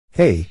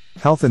Hey,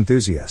 health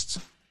enthusiasts!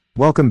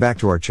 Welcome back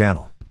to our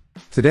channel.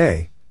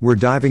 Today, we're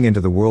diving into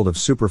the world of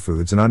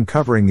superfoods and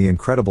uncovering the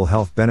incredible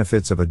health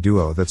benefits of a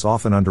duo that's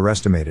often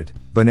underestimated: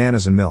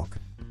 bananas and milk.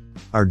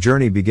 Our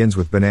journey begins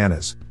with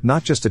bananas,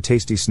 not just a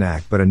tasty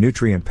snack but a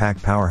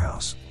nutrient-packed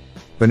powerhouse.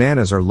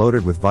 Bananas are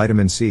loaded with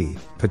vitamin C,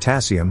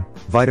 potassium,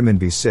 vitamin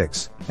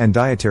B6, and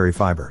dietary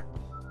fiber.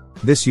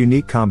 This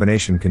unique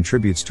combination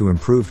contributes to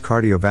improved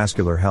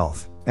cardiovascular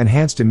health,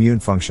 enhanced immune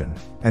function,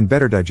 and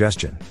better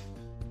digestion.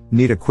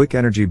 Need a quick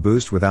energy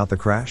boost without the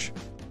crash?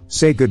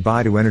 Say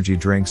goodbye to energy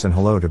drinks and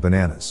hello to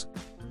bananas.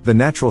 The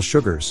natural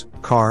sugars,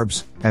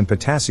 carbs, and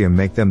potassium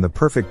make them the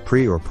perfect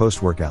pre- or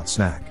post-workout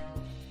snack.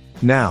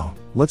 Now,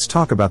 let's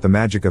talk about the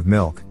magic of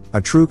milk,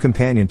 a true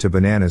companion to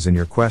bananas in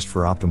your quest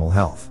for optimal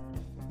health.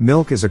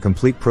 Milk is a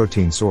complete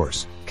protein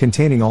source,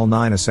 containing all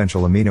 9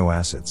 essential amino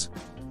acids.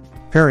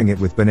 Pairing it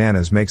with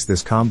bananas makes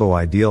this combo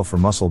ideal for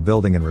muscle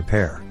building and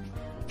repair.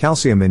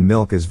 Calcium in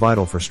milk is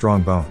vital for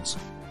strong bones.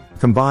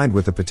 Combined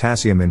with the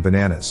potassium in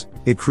bananas,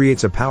 it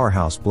creates a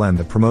powerhouse blend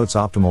that promotes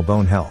optimal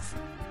bone health.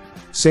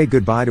 Say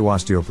goodbye to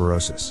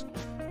osteoporosis.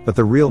 But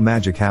the real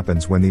magic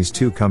happens when these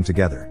two come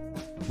together.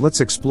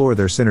 Let's explore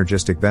their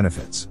synergistic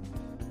benefits.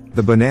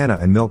 The banana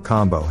and milk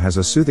combo has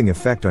a soothing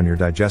effect on your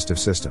digestive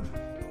system.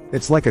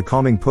 It's like a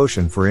calming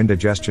potion for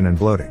indigestion and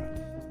bloating.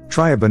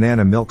 Try a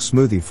banana milk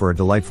smoothie for a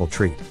delightful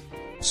treat.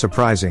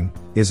 Surprising,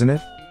 isn't it?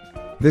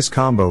 This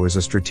combo is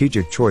a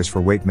strategic choice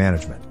for weight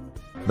management.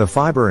 The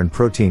fiber and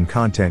protein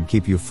content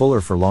keep you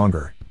fuller for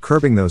longer,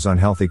 curbing those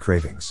unhealthy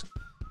cravings.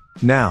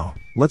 Now,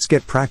 let's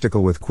get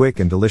practical with quick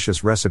and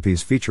delicious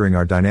recipes featuring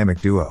our dynamic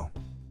duo.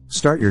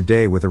 Start your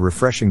day with a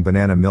refreshing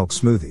banana milk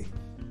smoothie.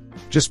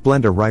 Just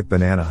blend a ripe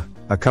banana,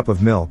 a cup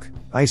of milk,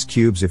 ice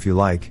cubes if you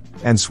like,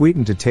 and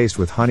sweeten to taste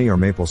with honey or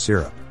maple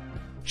syrup.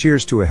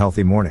 Cheers to a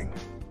healthy morning.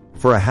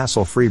 For a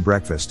hassle-free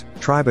breakfast,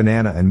 try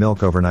banana and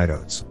milk overnight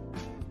oats.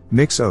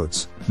 Mix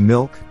oats,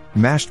 milk,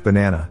 mashed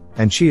banana,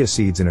 and chia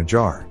seeds in a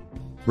jar.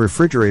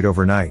 Refrigerate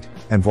overnight,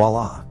 and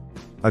voila!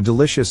 A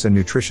delicious and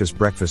nutritious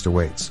breakfast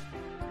awaits.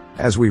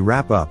 As we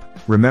wrap up,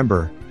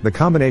 remember, the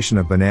combination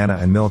of banana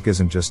and milk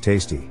isn't just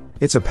tasty,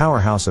 it's a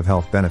powerhouse of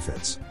health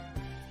benefits.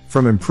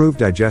 From improved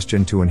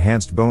digestion to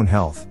enhanced bone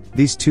health,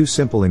 these two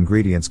simple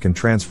ingredients can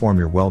transform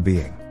your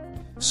well-being.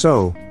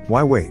 So,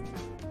 why wait?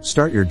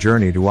 Start your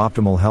journey to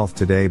optimal health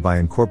today by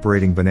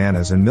incorporating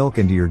bananas and milk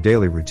into your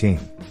daily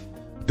routine.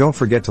 Don't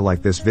forget to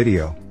like this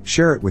video,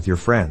 share it with your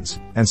friends,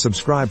 and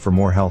subscribe for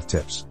more health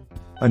tips.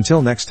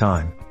 Until next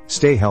time,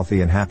 stay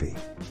healthy and happy.